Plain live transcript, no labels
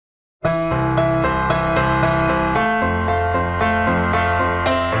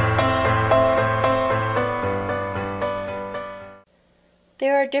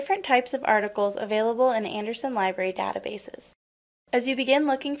different types of articles available in Anderson Library databases. As you begin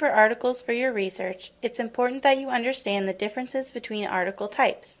looking for articles for your research, it's important that you understand the differences between article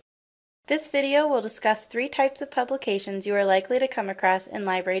types. This video will discuss 3 types of publications you are likely to come across in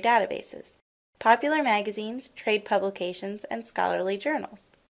library databases: popular magazines, trade publications, and scholarly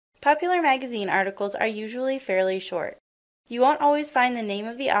journals. Popular magazine articles are usually fairly short. You won't always find the name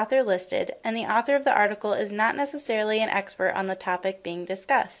of the author listed, and the author of the article is not necessarily an expert on the topic being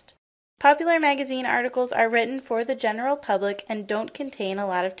discussed. Popular magazine articles are written for the general public and don't contain a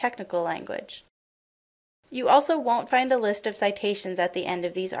lot of technical language. You also won't find a list of citations at the end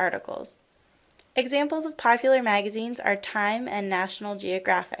of these articles. Examples of popular magazines are Time and National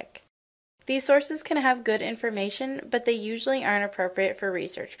Geographic. These sources can have good information, but they usually aren't appropriate for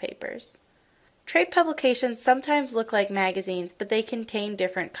research papers. Trade publications sometimes look like magazines, but they contain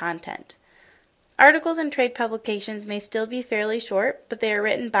different content. Articles in trade publications may still be fairly short, but they are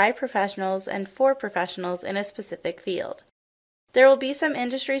written by professionals and for professionals in a specific field. There will be some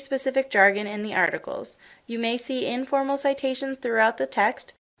industry-specific jargon in the articles. You may see informal citations throughout the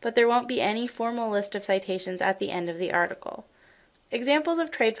text, but there won't be any formal list of citations at the end of the article. Examples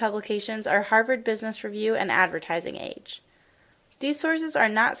of trade publications are Harvard Business Review and Advertising Age. These sources are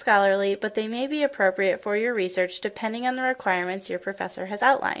not scholarly, but they may be appropriate for your research depending on the requirements your professor has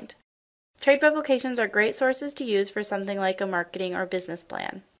outlined. Trade publications are great sources to use for something like a marketing or business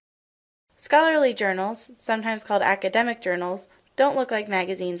plan. Scholarly journals, sometimes called academic journals, don't look like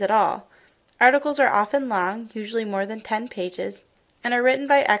magazines at all. Articles are often long, usually more than 10 pages, and are written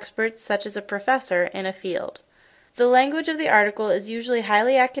by experts such as a professor in a field. The language of the article is usually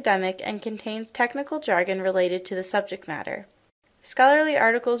highly academic and contains technical jargon related to the subject matter. Scholarly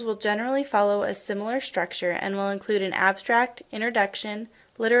articles will generally follow a similar structure and will include an abstract, introduction,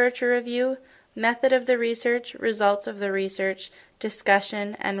 literature review, method of the research, results of the research,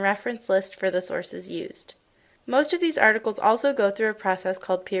 discussion, and reference list for the sources used. Most of these articles also go through a process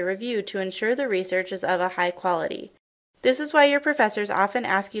called peer review to ensure the research is of a high quality. This is why your professors often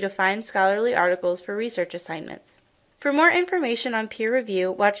ask you to find scholarly articles for research assignments. For more information on peer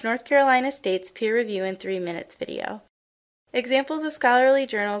review, watch North Carolina State's Peer Review in 3 Minutes video. Examples of scholarly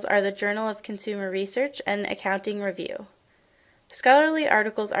journals are the Journal of Consumer Research and Accounting Review. Scholarly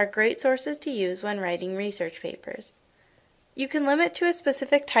articles are great sources to use when writing research papers. You can limit to a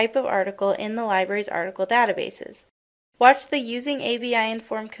specific type of article in the library's article databases. Watch the Using ABI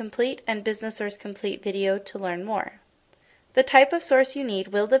Inform Complete and Business Source Complete video to learn more. The type of source you need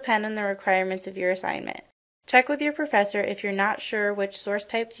will depend on the requirements of your assignment. Check with your professor if you're not sure which source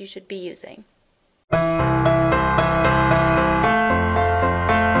types you should be using.